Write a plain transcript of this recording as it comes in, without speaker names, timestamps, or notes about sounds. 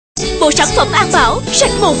bộ sản phẩm An Bảo,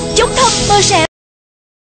 sạch mụn, chống thâm, mờ sẹo.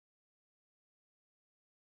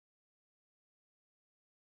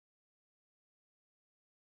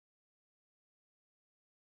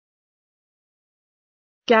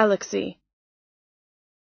 Galaxy.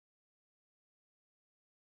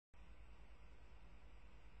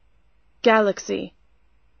 Galaxy.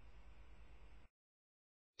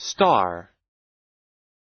 Star.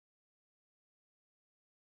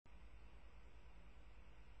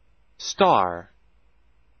 Star.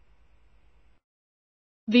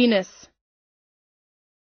 Venus.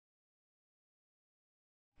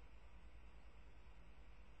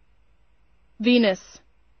 Venus.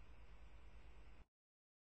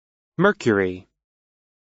 Mercury.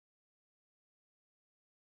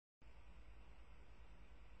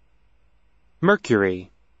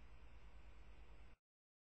 Mercury.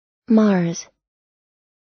 Mars.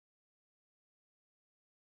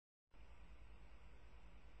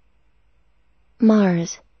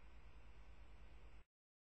 Mars.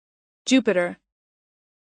 Jupiter.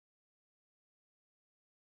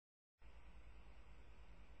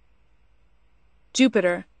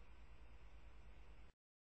 Jupiter.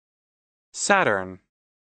 Saturn.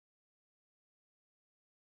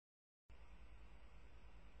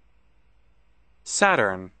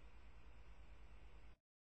 Saturn.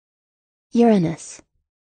 Uranus.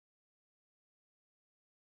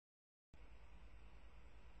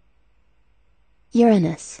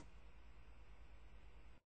 Uranus.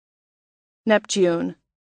 Neptune.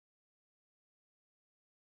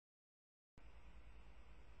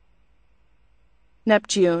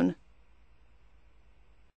 Neptune.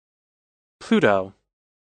 Pluto.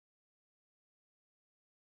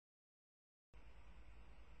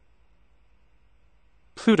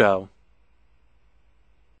 Pluto.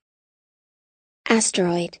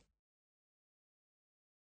 Asteroid.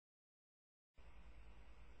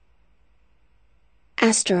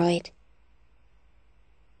 Asteroid.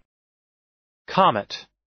 Comet.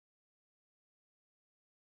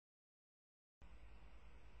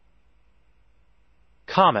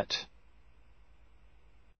 Comet.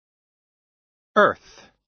 Earth.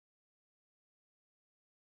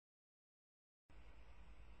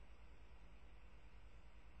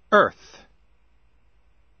 Earth.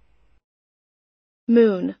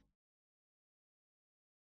 Moon.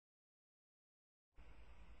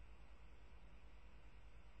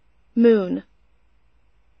 Moon.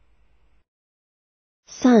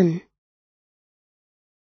 Sun.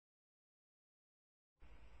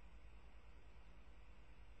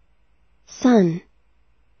 Sun.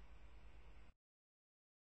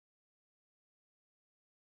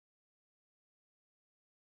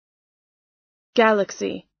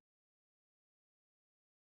 Galaxy.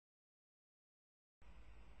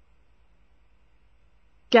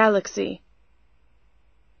 Galaxy.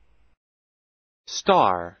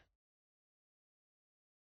 Star.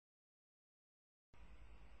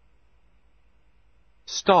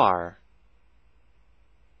 Star.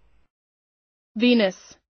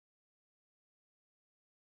 Venus.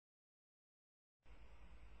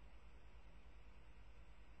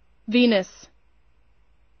 Venus.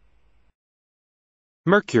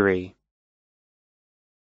 Mercury.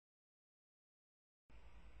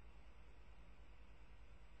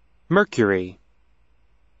 Mercury.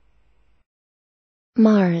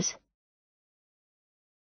 Mars.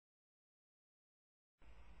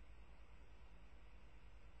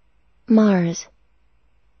 Mars.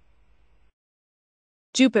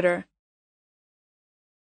 Jupiter.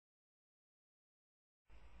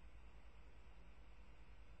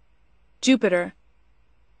 Jupiter.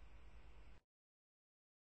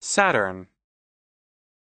 Saturn.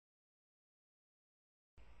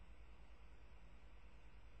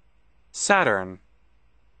 Saturn.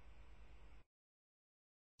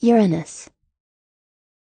 Uranus.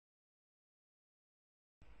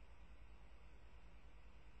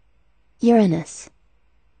 Uranus.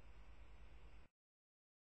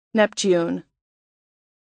 Neptune.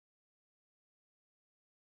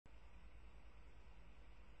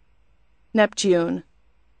 Neptune.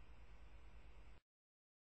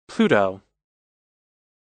 Pluto.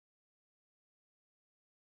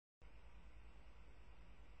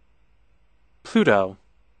 Pluto.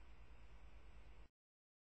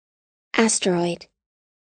 Asteroid.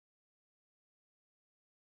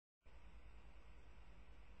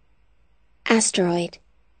 Asteroid.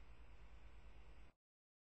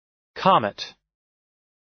 Comet.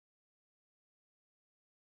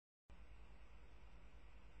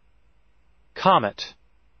 Comet.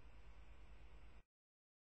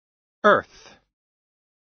 Earth.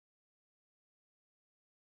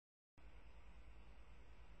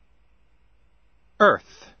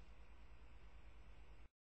 Earth.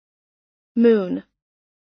 moon,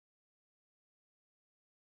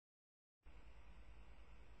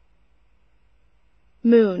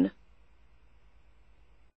 moon,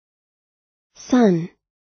 sun,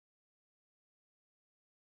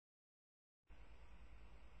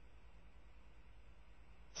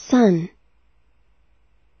 sun,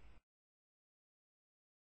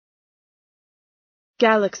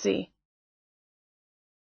 galaxy,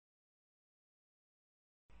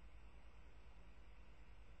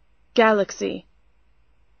 galaxy,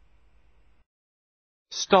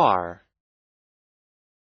 star,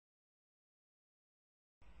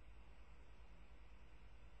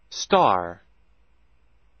 star,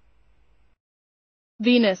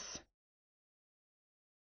 Venus,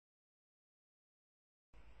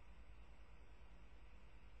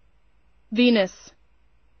 Venus,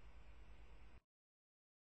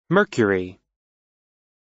 Mercury,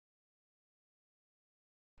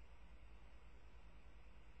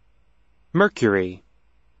 Mercury,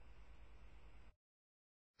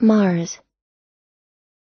 Mars,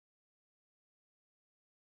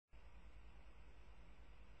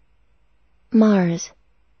 Mars,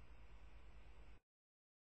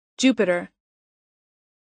 Jupiter,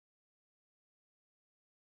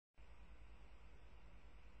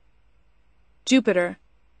 Jupiter,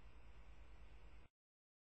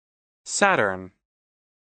 Saturn,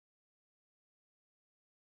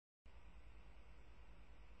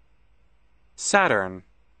 Saturn,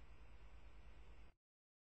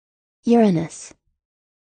 Uranus,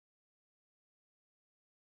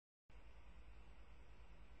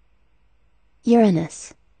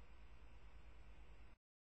 Uranus,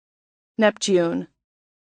 Neptune,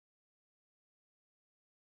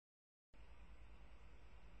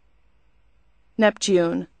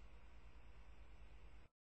 Neptune,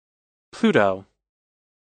 Pluto,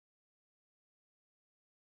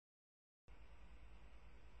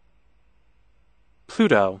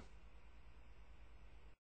 Pluto,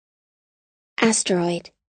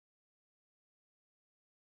 asteroid,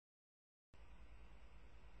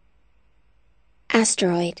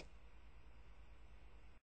 asteroid,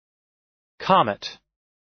 comet,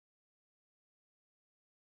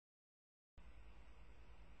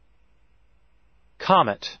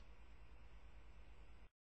 comet,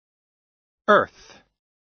 Earth,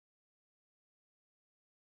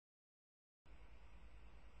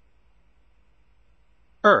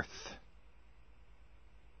 Earth,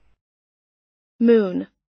 moon,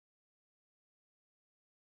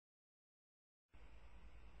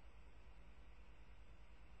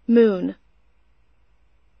 moon,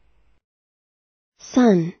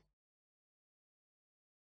 sun,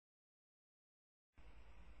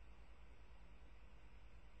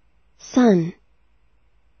 sun,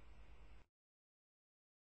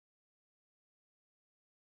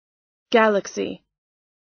 galaxy,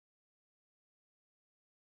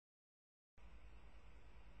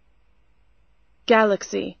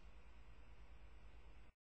 galaxy,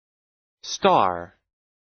 star,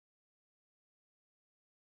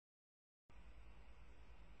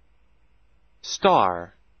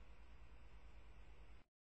 star,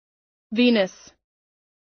 Venus,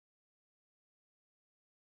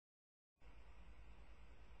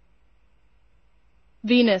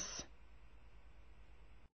 Venus,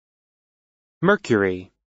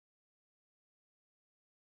 Mercury,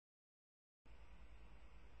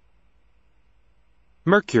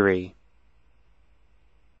 Mercury,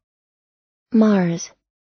 Mars,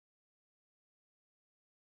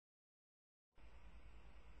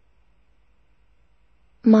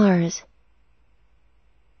 Mars,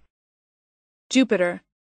 Jupiter,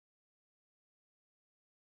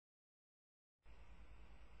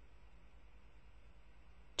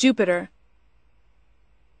 Jupiter,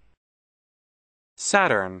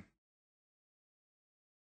 Saturn,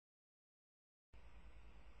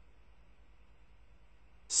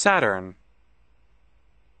 Saturn,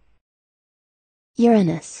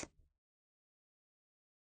 Uranus,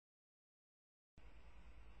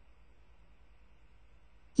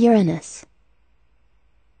 Uranus,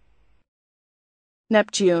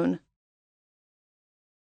 Neptune,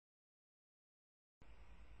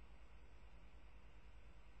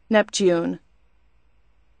 Neptune,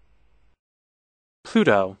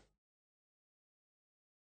 Pluto,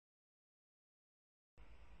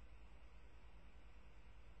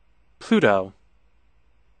 Pluto,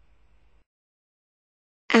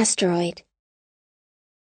 asteroid,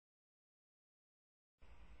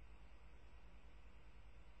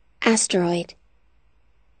 asteroid,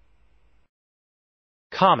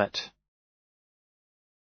 comet,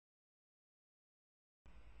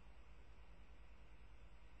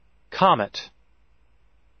 comet,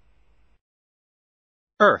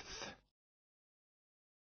 Earth,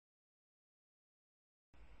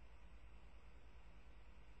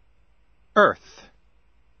 Earth.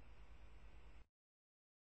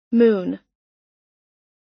 Moon.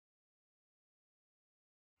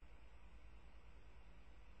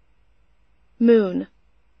 Moon.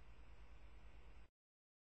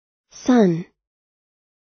 Sun.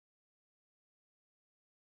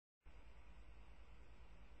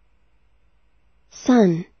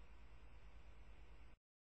 Sun.